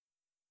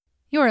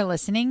You are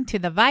listening to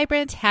the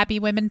Vibrant Happy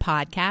Women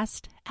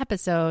podcast,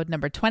 episode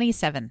number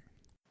 27.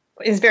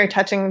 It's very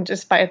touching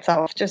just by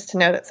itself, just to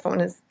know that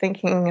someone is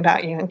thinking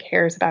about you and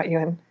cares about you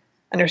and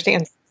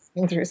understands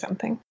going through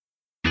something.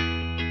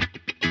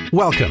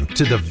 Welcome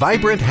to the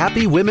Vibrant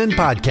Happy Women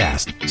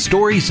podcast,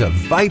 stories of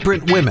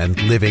vibrant women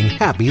living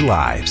happy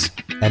lives.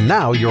 And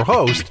now your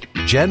host,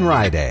 Jen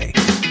Riday.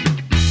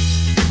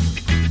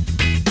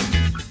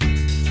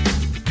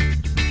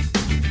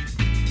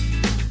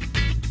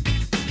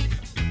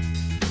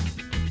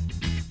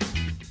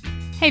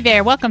 Hey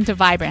there, welcome to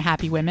Vibrant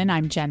Happy Women.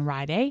 I'm Jen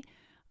Riday.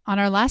 On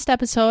our last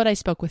episode, I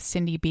spoke with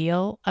Cindy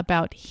Beal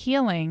about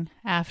healing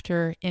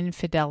after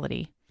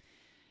infidelity.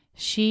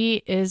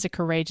 She is a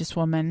courageous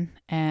woman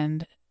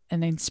and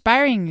an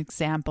inspiring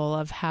example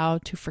of how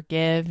to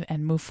forgive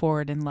and move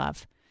forward in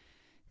love.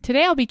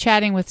 Today, I'll be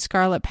chatting with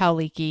Scarlet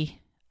Paolicchi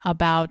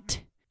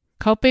about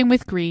coping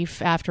with grief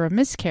after a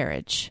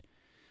miscarriage.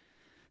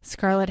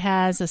 Scarlet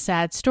has a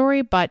sad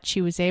story, but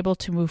she was able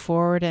to move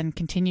forward and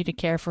continue to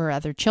care for her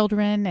other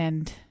children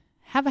and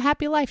have a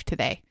happy life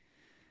today.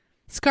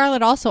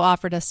 Scarlet also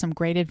offered us some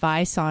great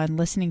advice on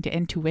listening to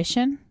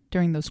intuition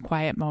during those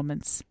quiet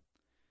moments.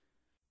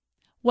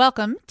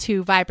 Welcome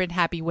to Vibrant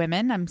Happy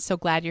Women. I'm so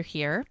glad you're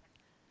here.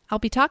 I'll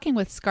be talking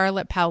with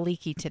Scarlet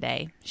Paolicchi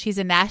today. She's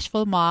a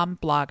Nashville mom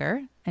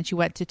blogger, and she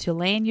went to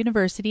Tulane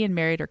University and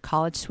married her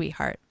college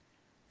sweetheart.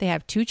 They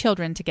have 2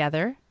 children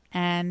together,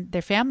 and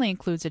their family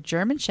includes a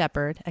German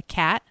Shepherd, a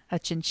cat, a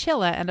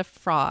chinchilla, and a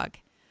frog.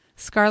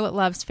 Scarlet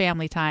loves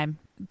family time,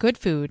 good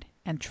food,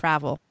 and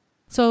travel.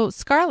 So,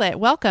 Scarlet,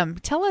 welcome.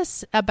 Tell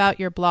us about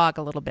your blog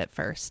a little bit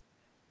first.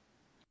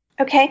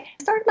 Okay,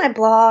 I started my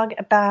blog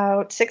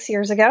about 6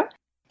 years ago,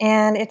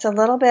 and it's a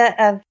little bit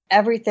of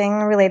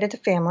everything related to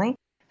family.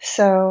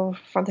 So,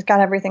 it's got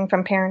everything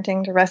from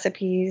parenting to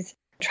recipes,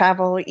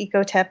 travel,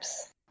 eco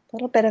tips, a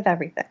little bit of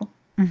everything.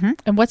 Mm-hmm.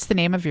 And what's the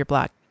name of your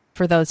blog,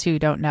 for those who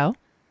don't know?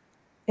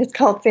 It's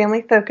called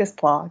Family Focus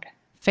Blog.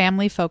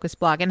 Family Focus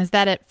Blog. And is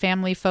that at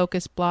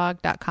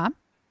familyfocusblog.com?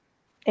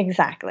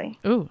 Exactly.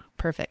 Ooh,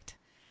 perfect.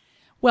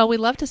 Well, we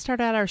love to start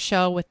out our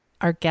show with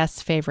our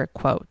guest's favorite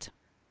quote.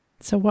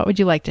 So what would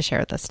you like to share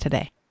with us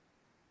today?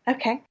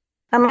 Okay.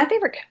 My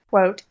favorite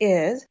quote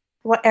is,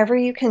 "Whatever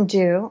you can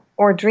do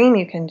or dream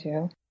you can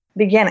do,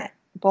 begin it.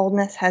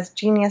 Boldness has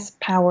genius,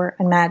 power,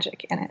 and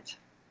magic in it."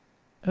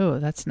 Oh,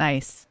 that's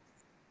nice.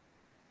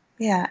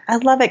 Yeah, I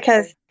love it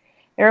because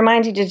it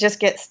reminds you to just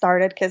get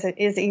started, because it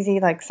is easy.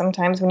 Like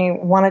sometimes when you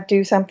want to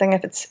do something,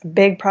 if it's a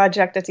big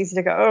project, it's easy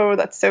to go, oh,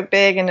 that's so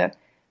big, and to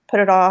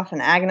put it off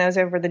and agonize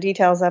over the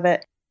details of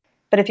it.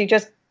 But if you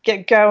just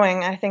get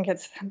going, I think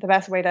it's the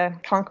best way to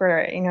conquer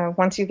it. You know,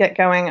 once you get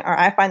going, or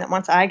I find that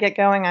once I get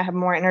going, I have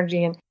more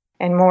energy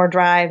and more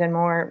drive and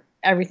more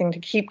everything to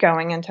keep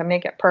going and to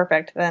make it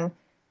perfect than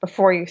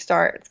before you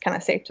start. It's kind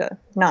of safe to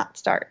not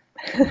start.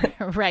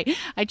 Right.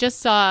 I just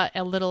saw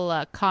a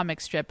little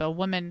comic strip. A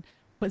woman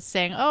was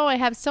saying, oh, I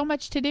have so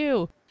much to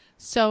do.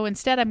 So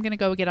instead, I'm going to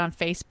go get on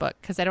Facebook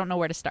because I don't know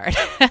where to start.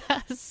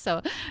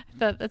 So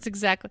that's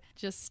exactly,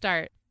 just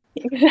start.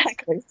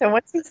 Exactly. So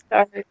once you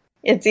start,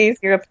 it's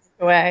easier to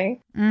put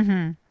away.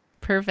 Mm-hmm.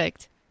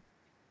 Perfect.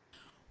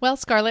 Well,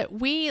 Scarlet,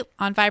 we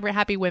on Vibrant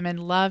Happy Women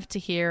love to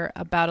hear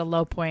about a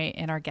low point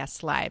in our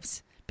guests'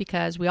 lives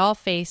because we all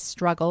face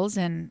struggles,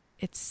 and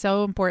it's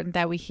so important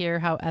that we hear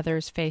how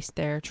others face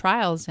their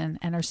trials and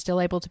are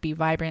still able to be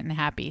vibrant and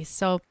happy.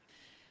 So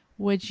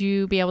would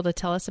you be able to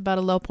tell us about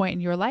a low point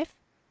in your life?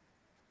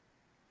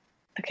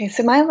 Okay,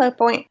 so my low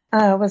point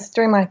was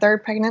during my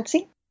 3rd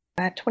pregnancy.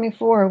 At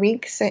 24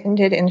 weeks, it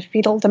ended in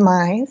fetal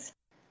demise.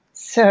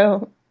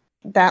 So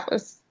that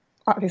was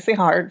obviously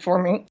hard for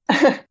me.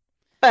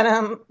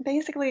 But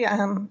basically,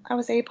 I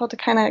was able to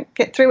kind of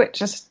get through it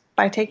just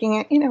by taking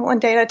it, one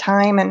day at a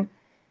time and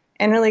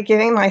really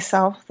giving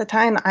myself the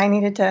time I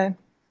needed to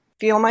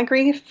feel my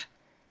grief.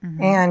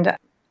 Mm-hmm. And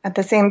at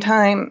the same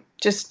time,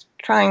 just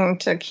trying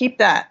to keep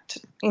that,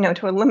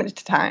 to a limited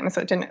time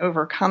so it didn't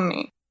overcome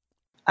me.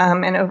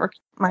 And over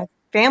my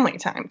family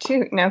time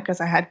too, because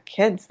I had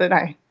kids that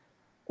I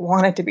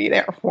wanted to be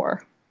there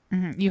for.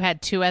 Mm-hmm. You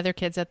had 2 other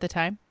kids at the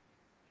time?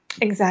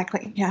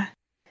 Exactly. Yeah.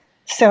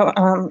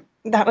 So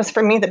that was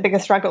for me the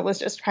biggest struggle, was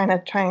just trying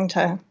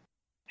to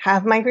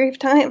have my grief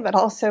time, but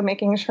also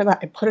making sure that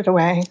I put it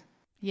away.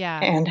 Yeah.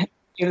 And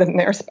give them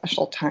their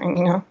special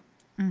time,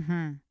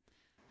 Mm-hmm.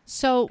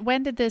 So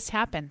when did this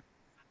happen?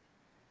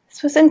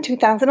 This was in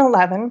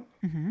 2011.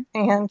 Mm-hmm.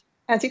 And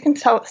as you can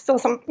tell, it still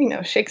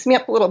shakes me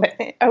up a little bit.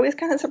 It always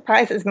kind of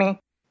surprises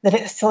me that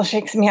it still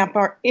shakes me up,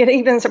 or it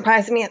even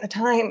surprised me at the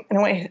time in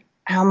a way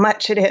how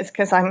much it is,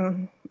 because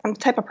I'm the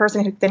type of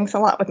person who thinks a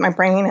lot with my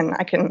brain, and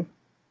I can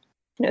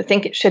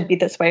think it should be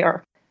this way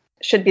or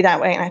it should be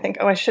that way, and I think,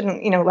 oh, I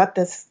shouldn't let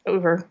this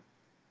overcome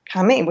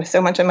me with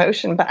so much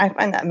emotion. But I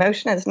find that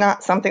emotion is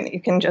not something that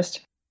you can just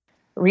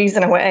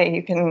reason away.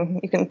 You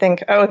can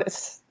think, oh,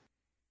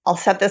 I'll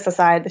set this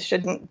aside, this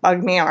shouldn't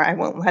bug me, or I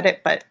won't let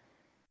it, but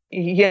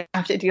you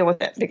have to deal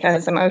with it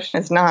because emotion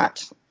is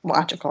not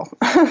logical.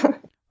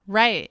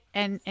 Right.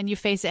 And you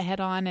face it head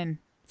on and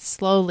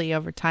slowly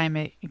over time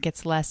it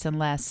gets less and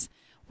less.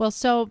 Well,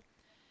 so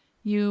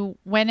you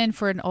went in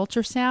for an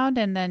ultrasound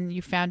and then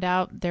you found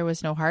out there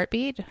was no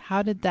heartbeat.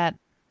 How did that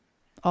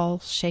all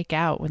shake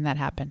out when that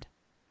happened?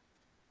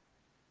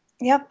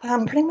 Yep,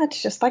 pretty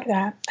much just like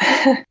that.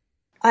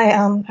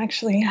 I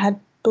actually had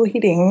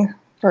bleeding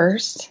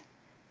first,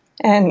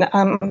 and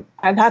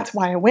that's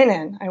why I went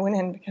in. I went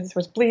in because it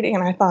was bleeding,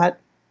 and I thought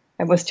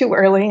it was too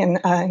early, and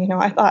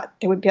I thought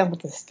they would be able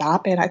to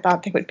stop it. I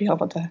thought they would be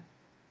able to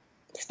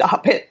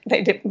stop it.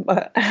 They didn't,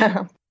 but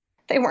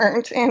they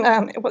weren't,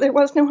 and there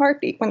was no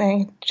heartbeat when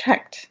they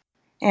checked,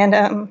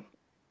 and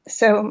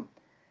so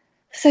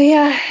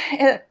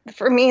yeah.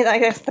 For me, I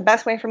guess the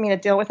best way for me to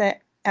deal with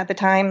it at the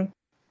time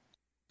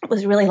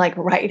was really like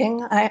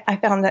writing. I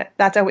found that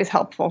that's always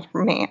helpful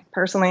for me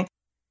personally,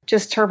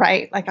 just to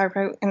write. Like I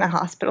wrote in the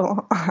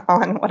hospital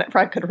on whatever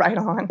I could write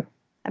on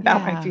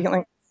about my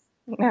feelings,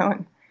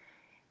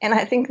 and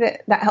I think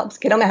that helps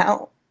get them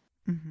out.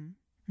 Mm-hmm.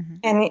 Mm-hmm.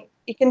 And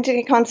you can do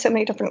it on so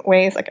many different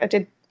ways. Like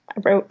I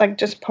wrote like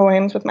just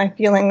poems with my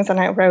feelings, and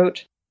I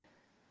wrote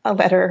a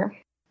letter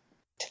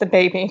to the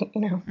baby,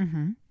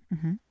 Mm-hmm.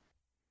 Mm-hmm.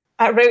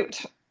 I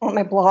wrote on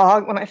my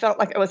blog when I felt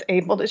like I was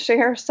able to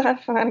share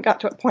stuff, and I got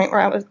to a point where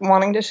I was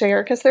wanting to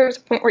share, because there's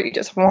a point where you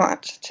just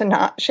want to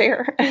not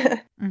share.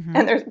 Mm-hmm.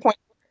 And there's a point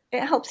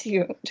where it helps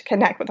you to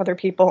connect with other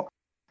people.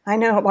 I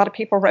know a lot of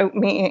people wrote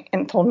me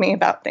and told me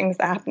about things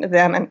that happened to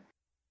them, and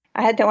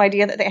I had no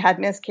idea that they had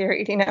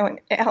miscarried, and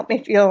it helped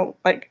me feel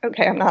like,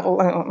 okay, I'm not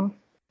alone.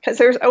 Because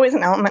there's always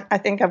an element, I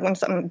think, of when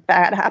something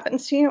bad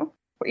happens to you,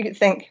 where you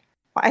think,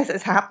 why is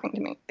this happening to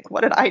me? Like,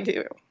 what did I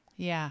do?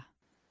 Yeah,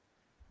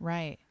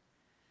 right.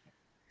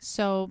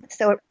 So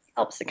it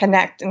helps to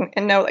connect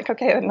and know, like,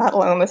 okay, I'm not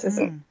alone. This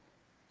isn't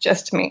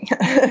just me.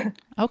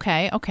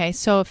 Okay.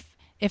 So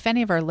if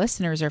any of our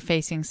listeners are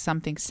facing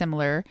something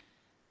similar,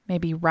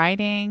 maybe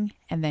writing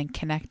and then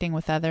connecting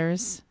with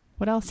others,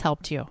 what else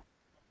helped you?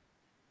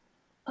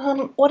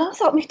 What else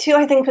helped me too,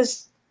 I think,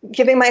 was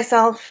giving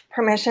myself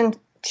permission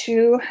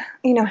to,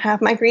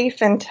 have my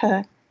grief and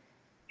to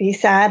be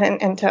sad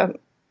and to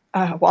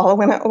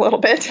wallow in it a little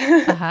bit.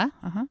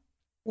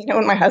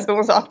 When my husband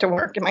was off to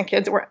work and my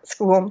kids were at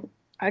school,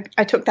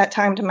 I took that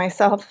time to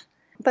myself.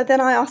 But then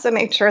I also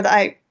made sure that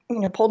I,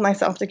 pulled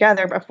myself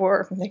together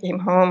before they came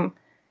home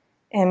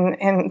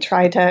and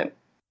tried to,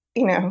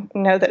 know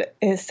that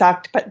it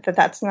sucked, but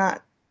that's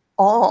not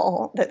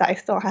all, that I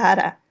still had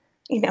a,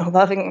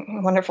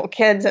 loving, wonderful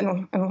kids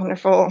and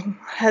wonderful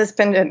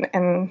husband.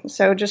 And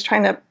so just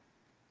trying to,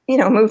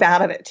 move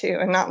out of it too,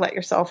 and not let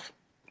yourself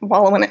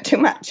wallow in it too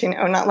much,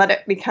 not let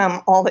it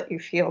become all that you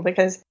feel,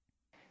 because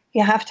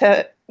you have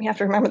to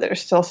remember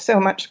there's still so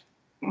much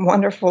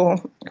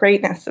wonderful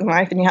greatness in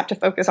life, and you have to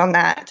focus on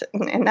that.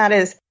 And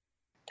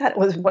that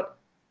was what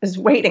is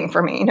waiting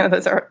for me.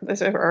 Those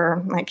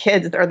are my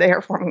kids. They're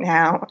there for me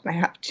now, and I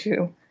have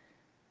to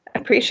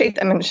appreciate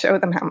them and show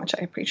them how much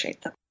I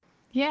appreciate them.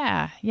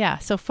 Yeah.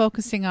 So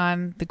focusing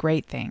on the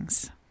great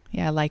things.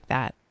 Yeah, I like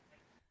that.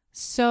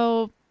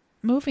 So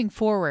moving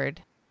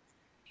forward,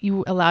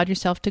 you allowed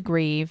yourself to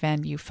grieve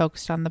and you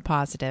focused on the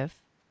positive.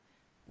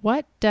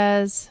 What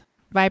does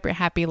vibrant,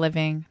 happy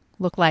living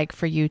look like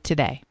for you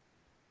today?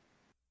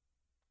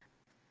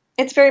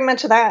 It's very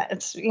much that.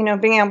 It's,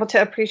 being able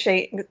to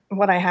appreciate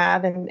what I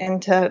have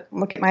and to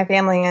look at my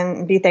family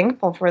and be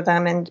thankful for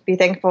them and be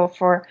thankful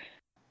for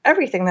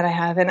everything that I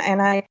have.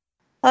 And I,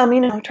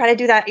 try to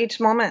do that each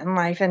moment in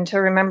life, and to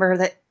remember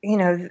that,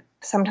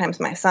 sometimes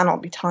my son will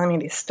be telling me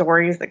these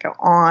stories that go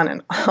on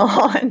and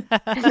on,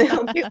 and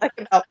they'll be like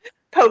about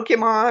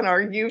Pokemon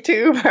or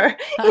YouTube or,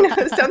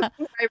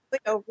 something I really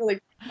don't really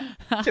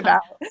much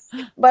about.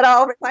 But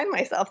I'll remind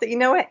myself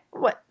that,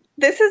 what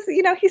this is,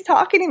 he's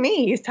talking to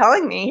me. He's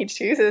telling me. He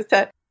chooses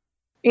to,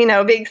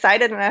 be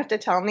excited enough to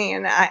tell me,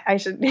 and I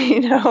should, be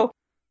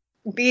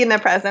in the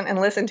present and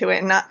listen to it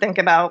and not think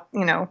about,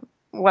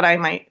 what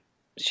I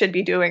should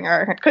be doing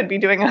or could be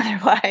doing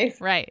otherwise.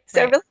 Right.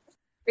 So really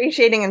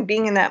appreciating and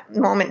being in that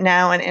moment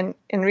now and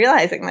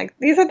realizing, like,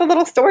 these are the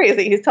little stories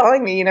that he's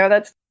telling me,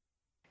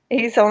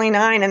 he's only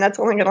 9 and that's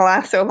only going to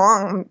last so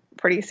long.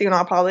 Pretty soon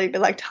I'll probably be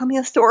like, tell me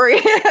a story.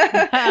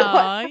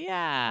 Oh,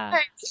 yeah.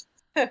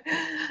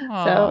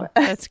 Oh,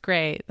 that's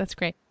great. That's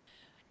great.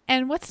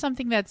 And what's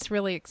something that's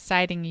really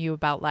exciting you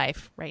about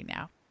life right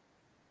now?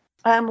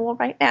 Well,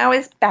 right now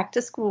is back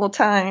to school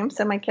time.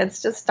 So my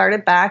kids just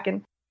started back,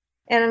 and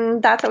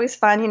that's always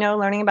fun,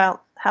 learning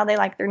about how they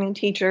like their new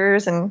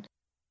teachers and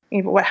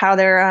how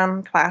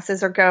their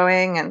classes are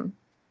going,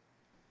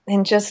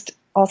 and just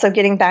also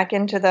getting back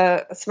into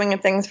the swing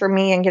of things for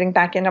me and getting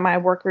back into my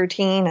work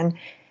routine.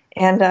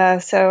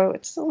 And so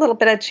it's a little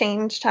bit of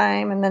change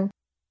time, and then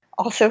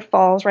also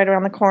fall's right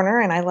around the corner,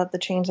 and I love the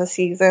change of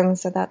season.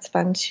 So that's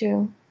fun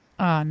too.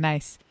 Oh,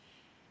 nice.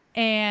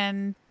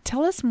 And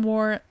tell us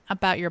more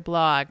about your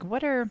blog.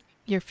 What are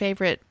your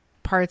favorite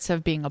parts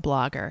of being a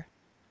blogger?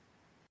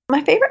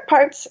 My favorite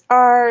parts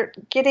are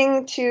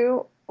getting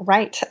to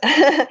write.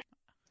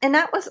 And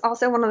that was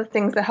also one of the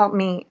things that helped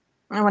me,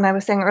 when I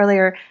was saying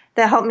earlier,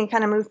 that helped me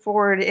kind of move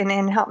forward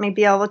and helped me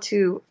be able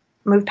to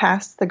move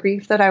past the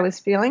grief that I was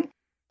feeling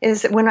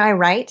is that when I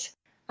write,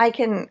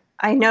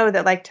 I know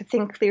that like to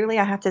think clearly,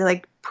 I have to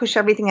like push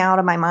everything out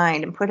of my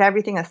mind and put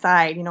everything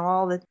aside,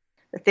 all the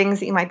things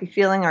that you might be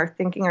feeling or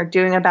thinking or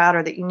doing about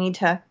or that you need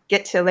to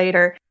get to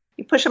later.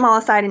 You push them all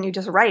aside and you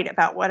just write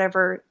about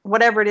whatever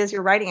it is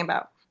you're writing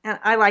about. And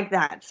I like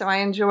that. So I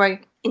enjoy,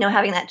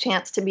 having that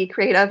chance to be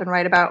creative and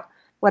write about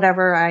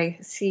whatever I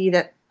see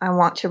that I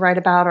want to write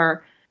about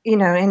or,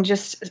 and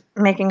just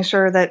making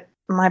sure that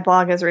my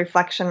blog is a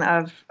reflection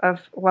of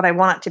what I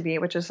want it to be,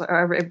 which is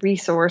a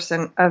resource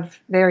and of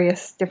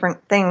various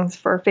different things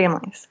for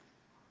families.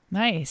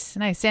 Nice,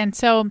 nice. And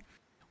so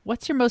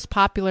what's your most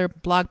popular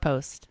blog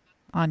post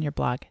on your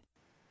blog?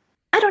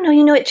 I don't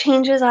know. It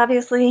changes,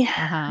 obviously,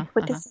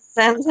 with the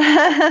seasons.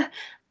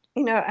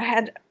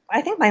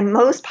 I think my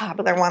most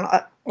popular one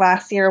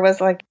last year was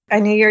like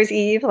a New Year's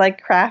Eve,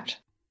 like craft,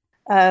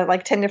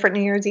 like 10 different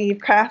New Year's Eve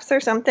crafts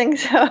or something.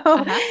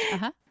 So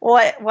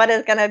what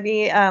is going to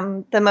be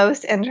the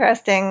most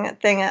interesting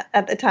thing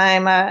at the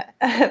time?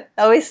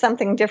 Always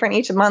something different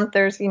each month.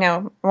 There's,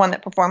 one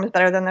that performs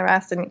better than the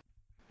rest. And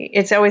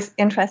it's always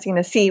interesting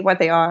to see what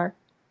they are.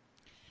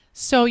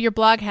 So your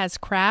blog has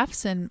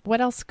crafts, and what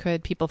else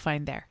could people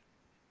find there?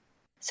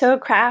 So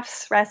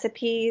crafts,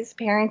 recipes,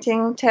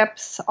 parenting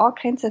tips, all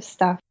kinds of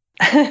stuff.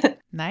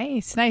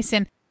 Nice, nice.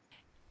 And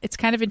it's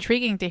kind of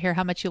intriguing to hear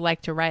how much you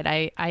like to write.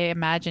 I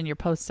imagine your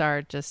posts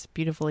are just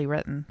beautifully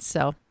written.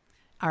 So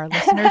our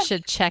listeners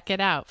should check it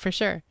out for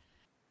sure.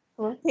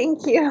 Well,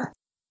 thank you.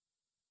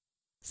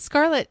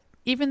 Scarlet,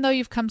 even though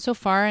you've come so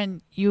far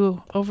and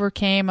you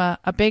overcame a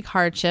big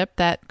hardship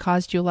that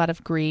caused you a lot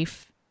of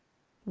grief,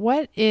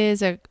 what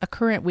is a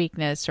current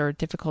weakness or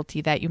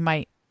difficulty that you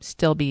might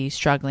still be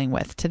struggling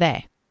with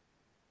today?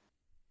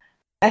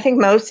 I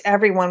think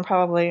everyone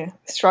probably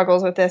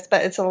struggles with this,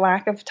 but it's a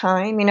lack of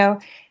time,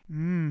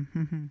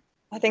 Mm-hmm.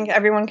 I think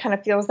everyone kind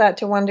of feels that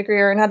to one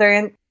degree or another.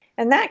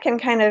 And that can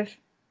kind of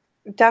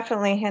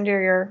definitely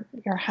hinder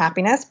your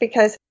happiness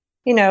because,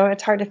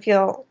 it's hard to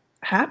feel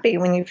happy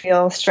when you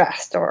feel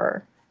stressed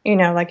or,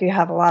 like you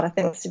have a lot of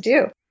things to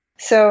do.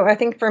 So I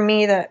think for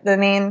me, the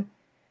main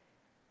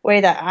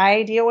way that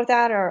I deal with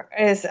that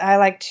is I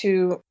like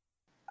to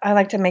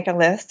make a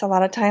list a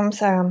lot of times,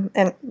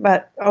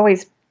 but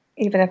always,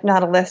 even if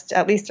not a list,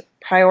 at least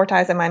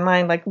prioritize in my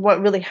mind like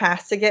what really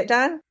has to get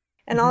done,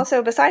 and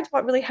also besides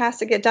what really has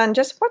to get done,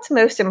 just what's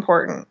most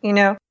important,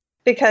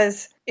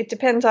 because it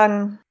depends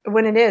on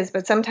when it is.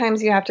 But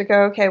sometimes you have to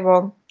go, okay,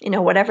 well,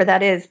 whatever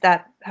that is,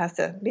 that has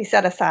to be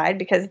set aside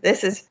because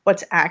this is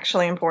what's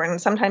actually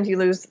important. Sometimes you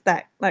lose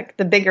that, like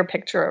the bigger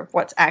picture of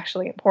what's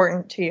actually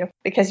important to you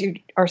because you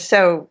are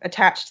so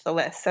attached to the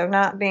list. So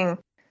not being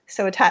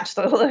so attached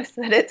to the list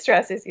that it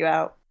stresses you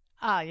out.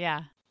 Oh,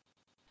 yeah.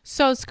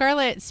 So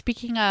Scarlet,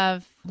 speaking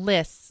of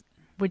lists,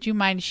 would you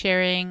mind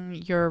sharing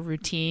your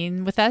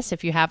routine with us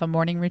if you have a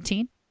morning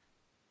routine?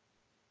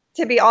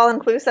 To be all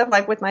inclusive,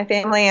 like with my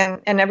family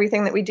and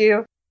everything that we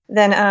do,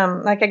 then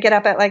like I get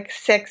up at like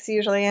 6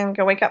 usually and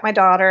go wake up my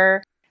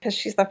daughter because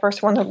she's the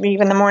first one to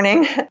leave in the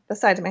morning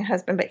besides my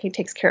husband, but he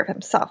takes care of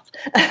himself.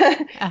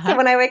 So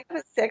when I wake up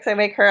at 6, I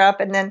wake her up,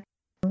 and then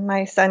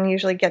my son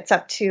usually gets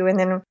up too, and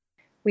then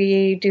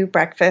we do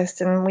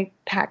breakfast and we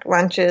pack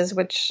lunches,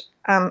 which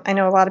I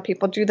know a lot of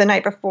people do the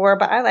night before,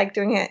 but I like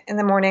doing it in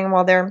the morning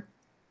while they're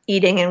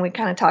eating, and we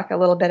kind of talk a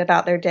little bit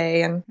about their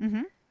day and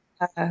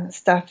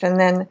stuff. And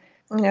then,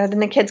 then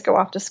the kids go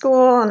off to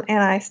school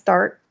and I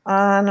start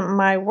on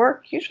my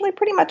work usually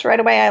pretty much right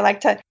away. I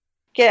like to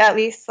get at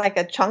least like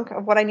a chunk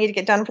of what I need to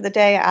get done for the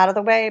day out of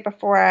the way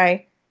before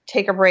I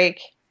take a break.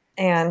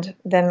 And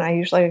then I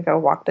usually go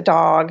walk the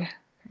dog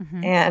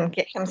and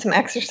get him some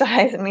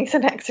exercise and me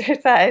some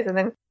exercise, and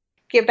then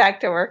get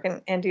back to work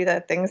and do the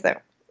things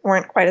that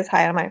weren't quite as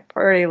high on my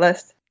priority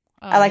list.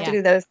 I like to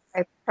do those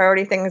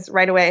priority things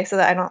right away so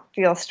that I don't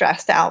feel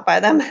stressed out by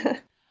them.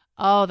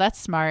 Oh, that's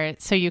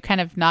smart. So you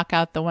kind of knock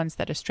out the ones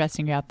that are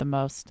stressing you out the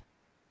most.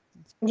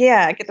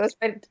 Yeah,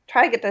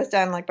 try to get those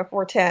done like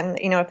before 10,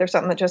 if there's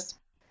something that just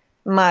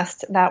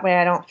must. That way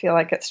I don't feel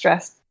like it's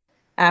stressed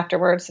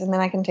afterwards. And then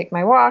I can take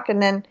my walk.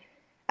 And then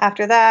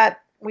after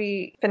that,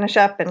 we finish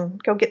up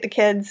and go get the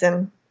kids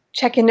and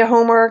check into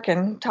homework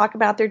and talk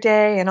about their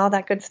day and all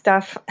that good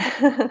stuff.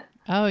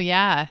 Oh,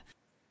 yeah.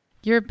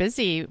 You're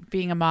busy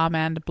being a mom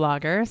and a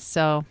blogger,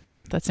 so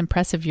that's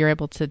impressive you're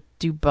able to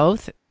do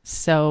both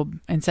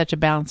in such a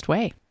balanced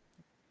way.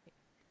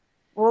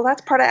 Well,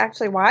 that's part of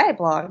actually why I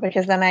blog,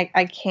 because then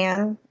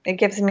it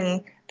gives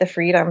me the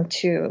freedom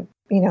to,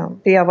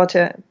 be able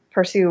to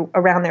pursue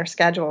around their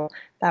schedule.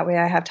 That way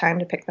I have time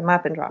to pick them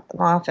up and drop them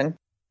off and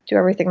do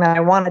everything that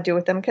I want to do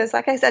with them. Because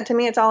like I said, to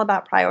me, it's all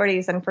about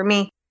priorities. And for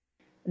me,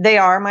 they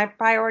are my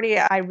priority.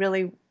 I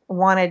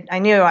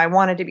knew I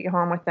wanted to be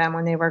home with them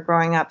when they were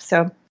growing up.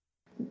 So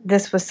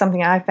this was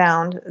something I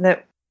found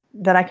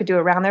that I could do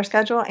around their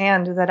schedule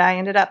and that I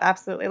ended up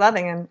absolutely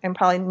loving and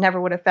probably never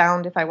would have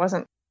found if I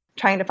wasn't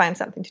trying to find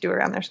something to do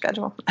around their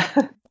schedule.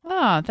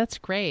 Oh, that's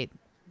great.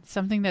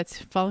 Something that's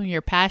following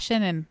your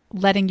passion and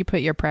letting you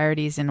put your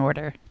priorities in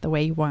order the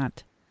way you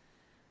want.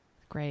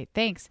 Great.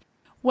 Thanks.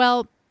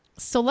 Well,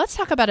 so let's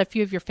talk about a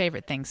few of your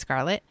favorite things,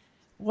 Scarlett.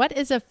 What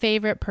is a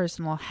favorite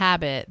personal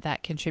habit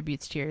that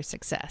contributes to your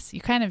success?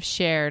 You kind of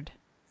shared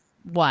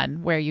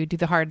one where you do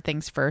the hard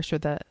things first or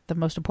the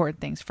most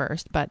important things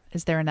first, but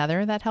is there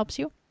another that helps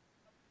you?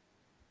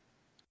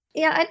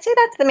 Yeah, I'd say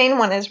that's the main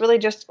one, is really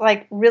just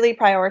like really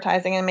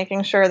prioritizing and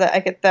making sure that I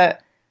get the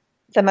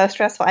most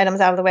stressful items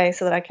out of the way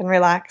so that I can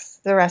relax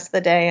the rest of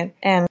the day.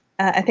 And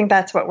I think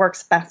that's what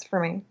works best for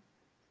me.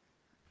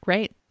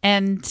 Great.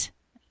 And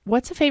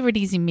what's a favorite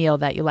easy meal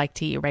that you like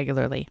to eat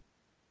regularly?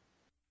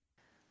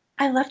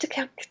 I love to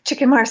cook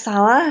chicken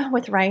marsala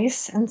with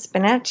rice and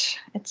spinach.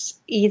 It's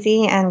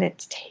easy and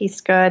it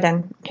tastes good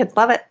and kids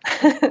love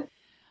it.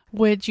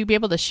 Would you be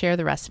able to share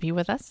the recipe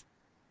with us?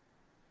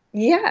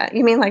 Yeah.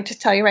 You mean like to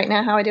tell you right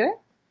now how I do it?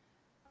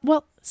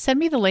 Well, send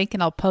me the link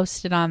and I'll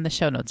post it on the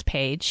show notes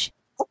page.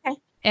 Okay.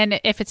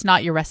 And if it's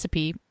not your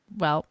recipe,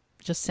 well,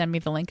 just send me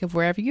the link of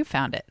wherever you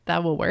found it.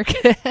 That will work.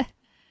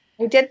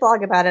 I did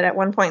blog about it at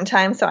one point in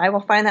time, so I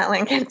will find that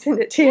link and send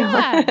it to you.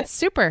 Yeah,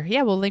 super.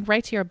 Yeah, we'll link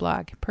right to your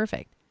blog.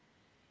 Perfect.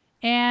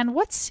 And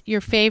what's your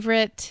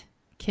favorite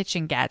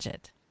kitchen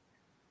gadget?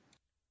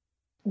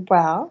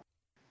 Well,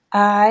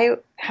 I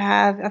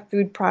have a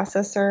food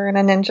processor and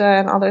a Ninja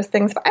and all those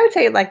things, but I would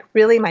say like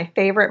really my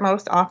favorite,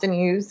 most often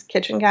used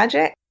kitchen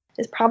gadget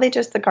is probably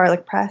just the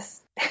garlic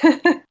press.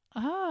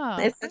 Oh,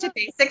 It's such a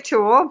basic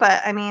tool,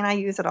 but I mean, I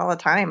use it all the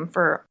time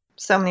for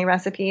so many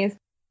recipes,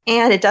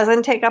 and it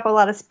doesn't take up a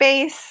lot of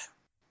space.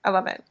 I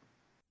love it.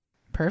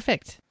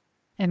 perfect.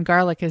 And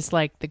garlic is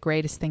like the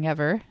greatest thing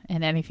ever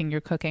in anything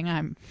you're cooking.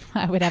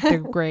 I would have to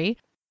agree.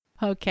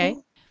 Okay.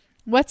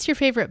 What's your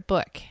favorite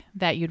book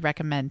that you'd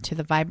recommend to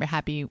the Vibrant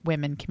Happy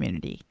Women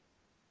community?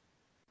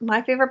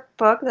 My favorite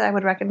book that I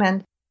would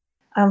recommend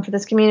for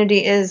this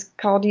community is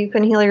called You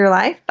Can Heal Your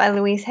Life by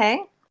Louise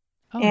Hay.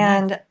 Oh,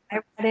 And nice. I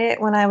read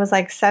it when I was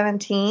like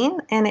 17,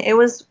 and it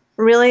was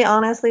really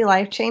honestly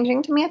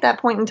life-changing to me at that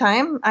point in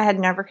time. I had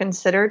never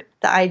considered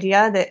the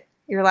idea that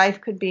your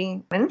life could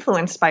be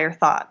influenced by your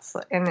thoughts.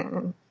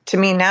 And to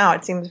me now,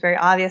 it seems very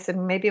obvious,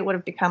 and maybe it would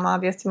have become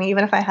obvious to me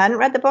even if I hadn't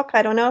read the book.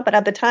 I don't know. But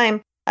at the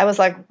time, I was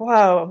like,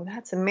 whoa,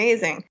 that's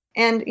amazing.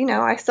 And,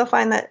 I still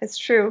find that it's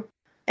true.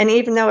 And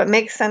even though it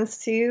makes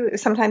sense to you,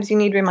 sometimes you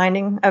need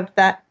reminding of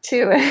that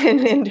too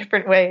in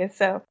different ways.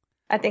 So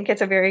I think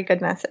it's a very good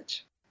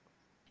message.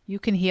 You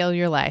Can Heal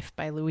Your Life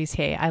by Louise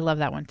Hay. I love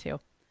that one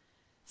too.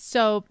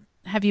 So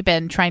have you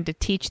been trying to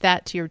teach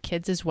that to your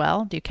kids as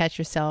well? Do you catch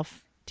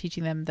yourself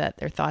teaching them that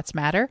their thoughts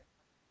matter?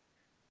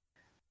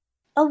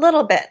 A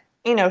little bit.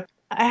 I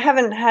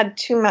haven't had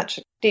too much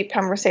deep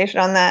conversation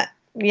on that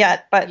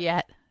yet, but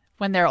Yet,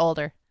 when they're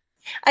older.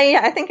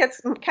 I think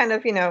it's kind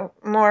of,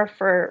 more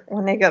for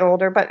when they get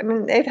older, but I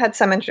mean, they've had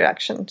some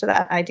introduction to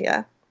that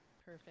idea.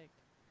 Perfect.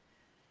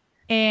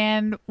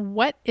 And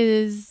what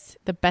is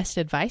the best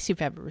advice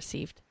you've ever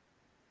received?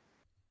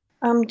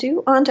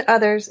 Do unto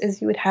others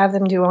as you would have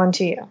them do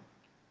unto you.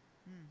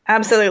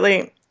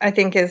 Absolutely, I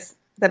think is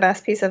the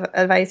best piece of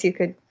advice you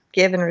could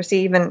give and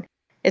receive. And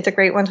it's a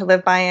great one to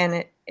live by.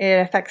 And it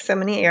affects so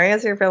many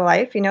areas of your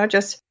life,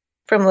 just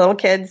from little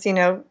kids,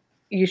 you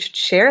should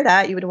share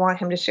that. You would want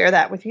him to share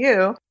that with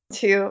you,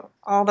 to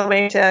all the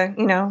way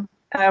to,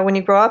 when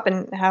you grow up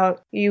and how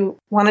you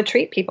want to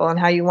treat people and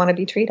how you want to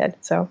be treated.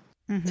 So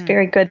It's a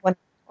very good one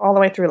all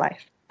the way through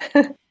life.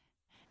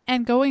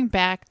 And going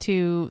back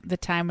to the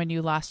time when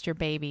you lost your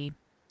baby,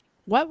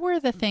 what were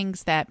the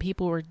things that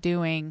people were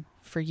doing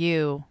for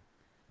you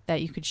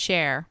that you could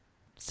share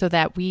so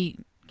that we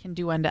can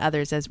do unto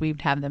others as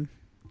we'd have them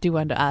do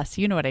unto us?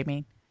 You know what I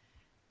mean?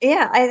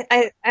 Yeah,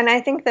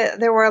 I think that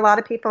there were a lot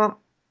of people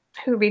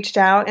who reached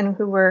out and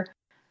who were,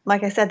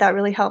 like I said, that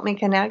really helped me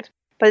connect.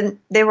 But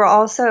they were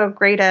also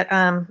great at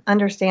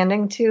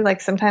understanding too. Like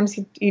sometimes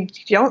you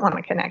don't want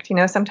to connect.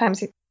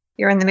 Sometimes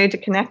you're in the mood to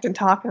connect and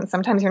talk, and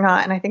sometimes you're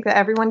not. And I think that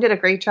everyone did a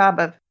great job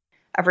of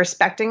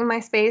respecting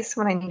my space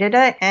when I needed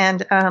it,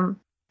 and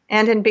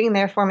in being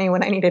there for me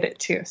when I needed it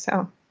too.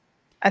 So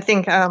I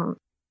think and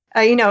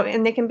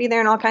they can be there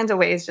in all kinds of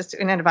ways, just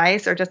in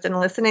advice or just in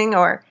listening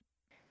or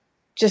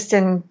just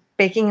in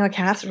baking you a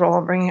casserole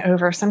and bringing it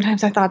over.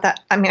 Sometimes I thought that,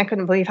 I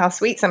couldn't believe how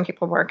sweet some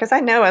people were, because I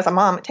know as a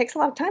mom, it takes a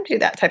lot of time to do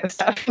that type of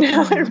stuff,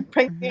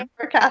 bring me over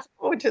a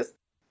casserole,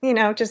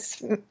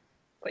 just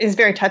is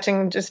very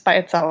touching just by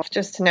itself,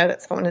 just to know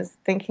that someone is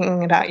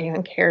thinking about you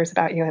and cares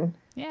about you and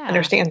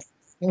understands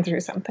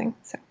through something.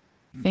 So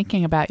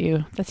thinking about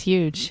you, that's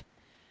huge.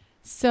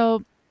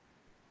 So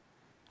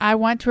I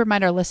want to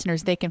remind our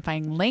listeners they can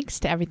find links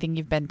to everything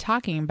you've been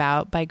talking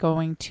about by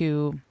going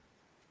to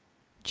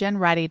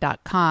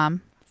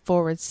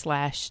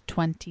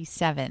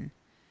jenriday.com/27.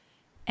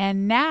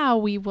 And now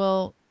we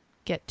will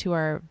get to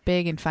our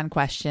big and fun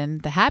question,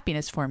 the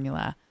happiness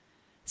formula.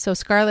 So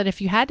Scarlett,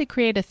 if you had to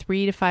create a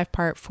 3 to 5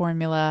 part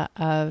formula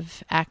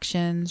of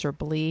actions or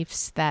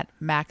beliefs that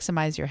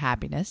maximize your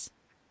happiness,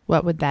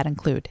 what would that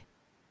include?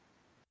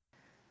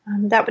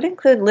 That would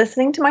include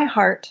listening to my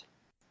heart,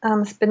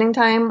 spending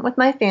time with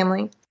my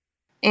family,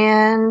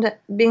 and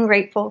being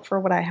grateful for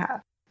what I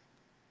have.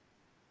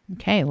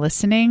 Okay,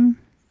 listening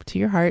to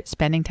your heart,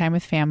 spending time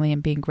with family,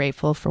 and being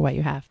grateful for what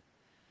you have.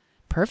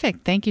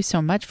 Perfect. Thank you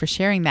so much for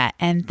sharing that.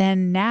 And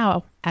then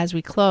now, as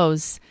we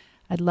close,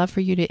 I'd love for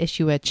you to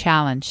issue a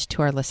challenge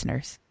to our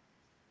listeners.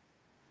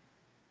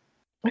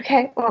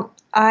 Okay, well,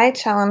 I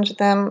challenge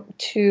them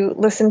to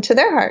listen to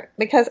their heart,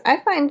 because I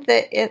find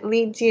that it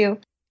leads you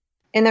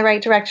in the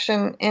right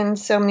direction in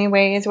so many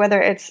ways,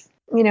 whether it's,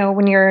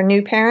 when you're a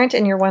new parent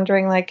and you're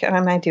wondering, like,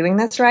 am I doing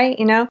this right?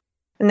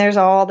 And there's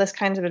all this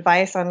kinds of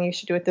advice on you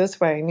should do it this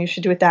way and you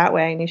should do it that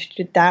way and you should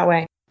do it that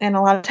way. And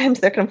a lot of times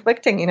they're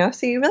conflicting,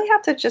 so you really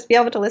have to just be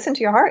able to listen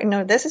to your heart and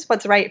know this is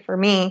what's right for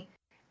me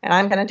and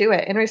I'm going to do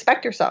it, and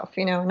respect yourself,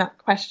 not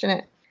question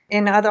it.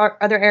 In other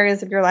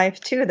areas of your life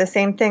too, the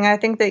same thing. I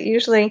think that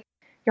usually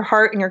your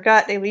heart and your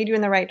gut, they lead you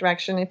in the right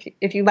direction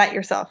if you let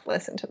yourself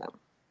listen to them.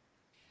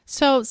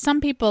 So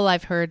some people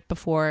I've heard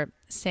before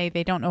say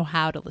they don't know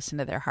how to listen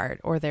to their heart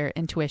or their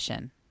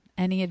intuition.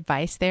 Any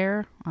advice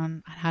there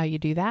on how you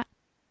do that?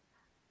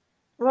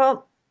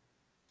 Well,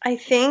 I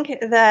think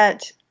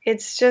that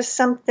it's just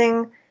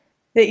something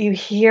that you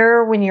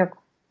hear when you're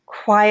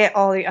quiet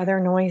all the other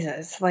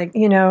noises. Like,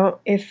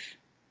 if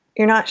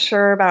you're not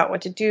sure about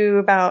what to do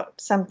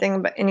about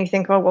something, and you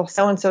think, oh, well,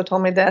 so-and-so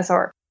told me this,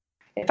 or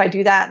if I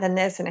do that, then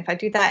this, and if I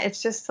do that,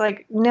 it's just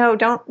like, no,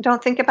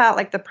 don't think about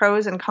like the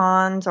pros and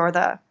cons or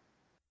the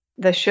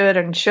should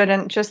and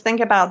shouldn't. Just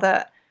think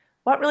about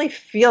what really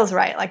feels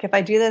right. Like, if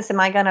I do this, am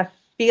I going to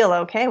feel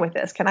okay with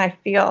this? Can I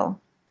feel,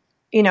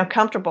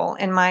 comfortable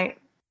in my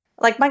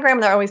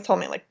grandmother always told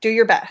me, like, do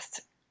your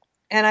best.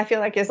 And I feel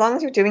like as long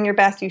as you're doing your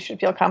best, you should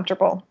feel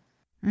comfortable.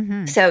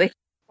 Mm-hmm. So if you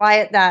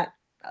quiet that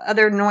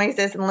other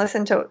noises and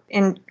listen to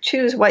and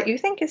choose what you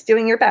think is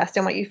doing your best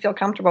and what you feel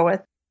comfortable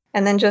with,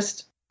 and then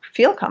just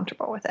feel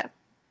comfortable with it.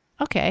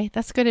 Okay,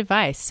 that's good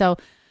advice. So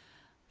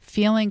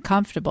feeling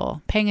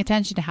comfortable, paying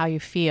attention to how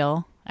you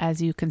feel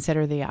as you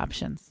consider the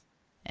options.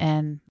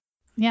 And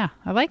yeah,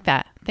 I like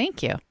that.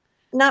 Thank you.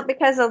 Not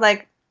because of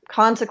like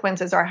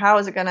consequences or how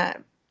is it going to,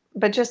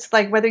 but just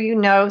like whether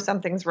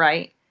something's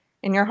right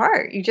in your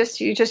heart. You just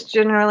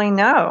generally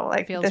know,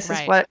 like, this is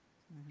what,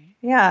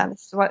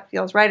 this is what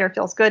feels right or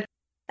feels good.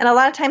 And a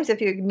lot of times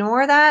if you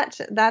ignore that,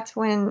 that's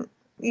when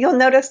you'll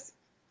notice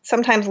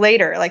sometimes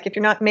later, like if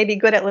you're not maybe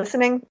good at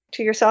listening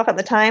to yourself at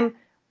the time,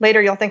 later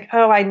you'll think,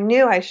 oh, I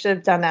knew I should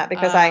have done that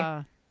because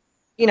I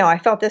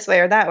felt this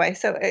way or that way.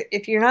 So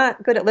if you're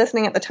not good at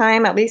listening at the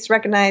time, at least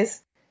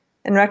recognize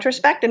in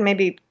retrospect and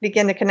maybe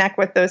begin to connect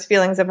with those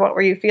feelings of what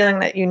were you feeling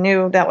that you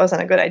knew that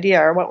wasn't a good idea,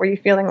 or what were you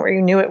feeling where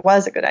you knew it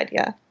was a good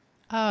idea.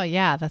 Oh,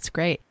 yeah, that's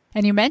great.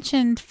 And you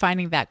mentioned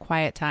finding that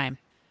quiet time.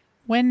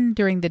 When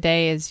during the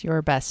day is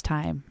your best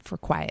time for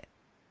quiet?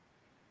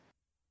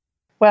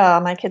 Well,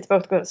 my kids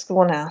both go to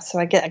school now, so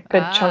I get a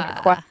good chunk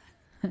of quiet.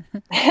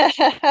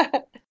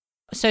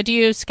 So do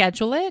you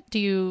schedule it? Do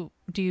you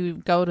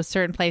go to a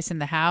certain place in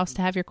the house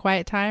to have your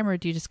quiet time, or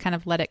do you just kind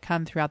of let it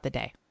come throughout the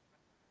day?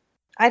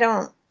 I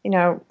don't,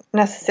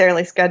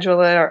 necessarily schedule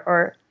it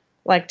or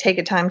like take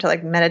a time to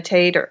like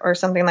meditate or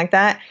something like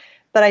that.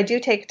 But I do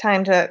take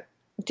time to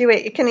do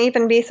it. It can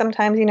even be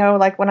sometimes,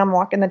 like when I'm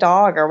walking the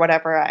dog or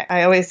whatever,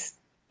 I always,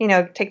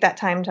 take that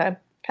time to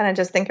kind of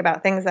just think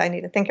about things that I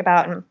need to think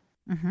about. And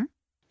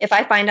if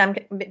I find I'm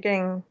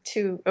getting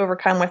too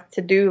overcome with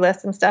to-do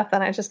lists and stuff,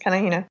 then I just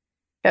kind of,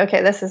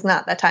 okay, this is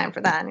not the time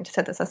for that. I need to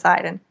set this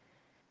aside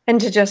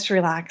and to just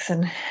relax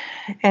and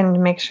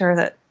make sure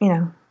that,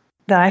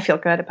 that I feel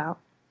good about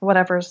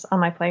whatever's on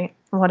my plate,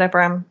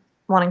 whatever I'm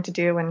wanting to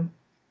do and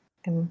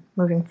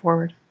moving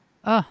forward.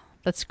 Oh,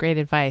 that's great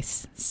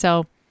advice.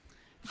 So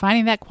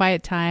finding that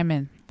quiet time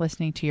and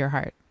listening to your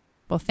heart.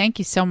 Well, thank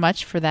you so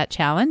much for that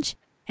challenge.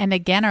 And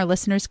again, our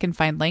listeners can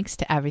find links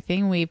to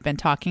everything we've been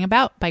talking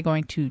about by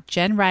going to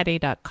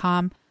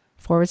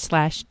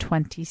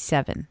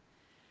jenriday.com/27.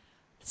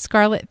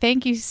 Scarlet,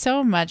 thank you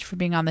so much for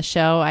being on the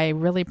show. I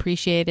really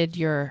appreciated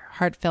your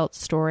heartfelt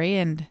story,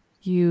 and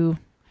you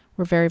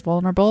were very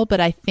vulnerable,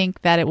 but I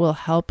think that it will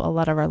help a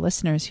lot of our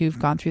listeners who've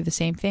gone through the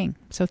same thing.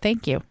 So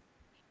thank you.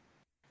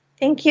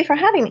 Thank you for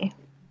having me.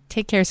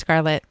 Take care,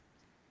 Scarlet.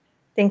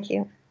 Thank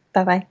you.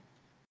 Bye-bye.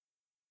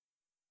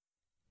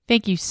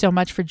 Thank you so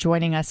much for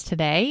joining us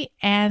today,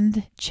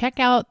 and check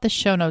out the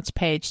show notes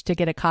page to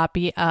get a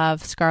copy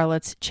of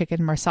Scarlet's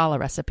chicken marsala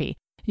recipe.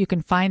 You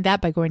can find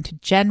that by going to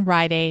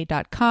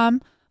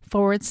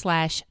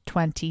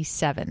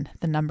jenriday.com/27,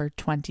 the number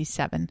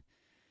 27.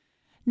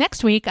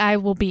 Next week, I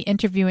will be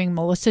interviewing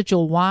Melissa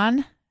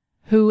Julwan,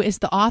 who is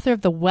the author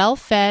of the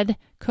Well-Fed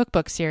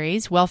cookbook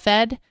series,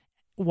 Well-Fed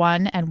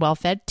 1 and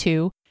Well-Fed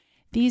 2.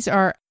 These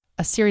are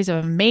a series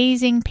of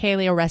amazing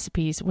paleo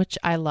recipes, which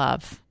I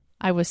love.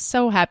 I was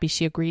so happy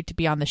she agreed to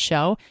be on the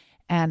show,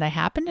 and I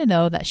happen to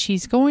know that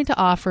she's going to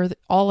offer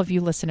all of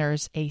you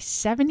listeners a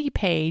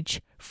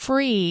 70-page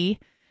free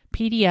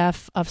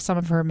PDF of some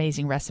of her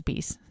amazing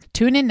recipes.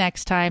 Tune in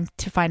next time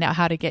to find out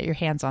how to get your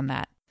hands on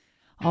that.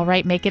 All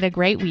right, make it a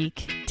great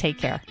week. Take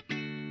care.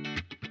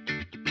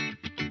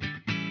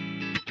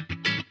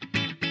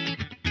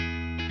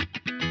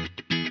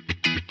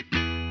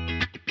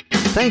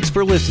 Thanks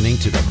for listening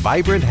to the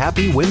Vibrant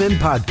Happy Women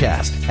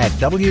podcast at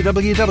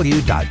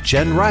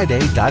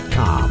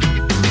www.jenriday.com.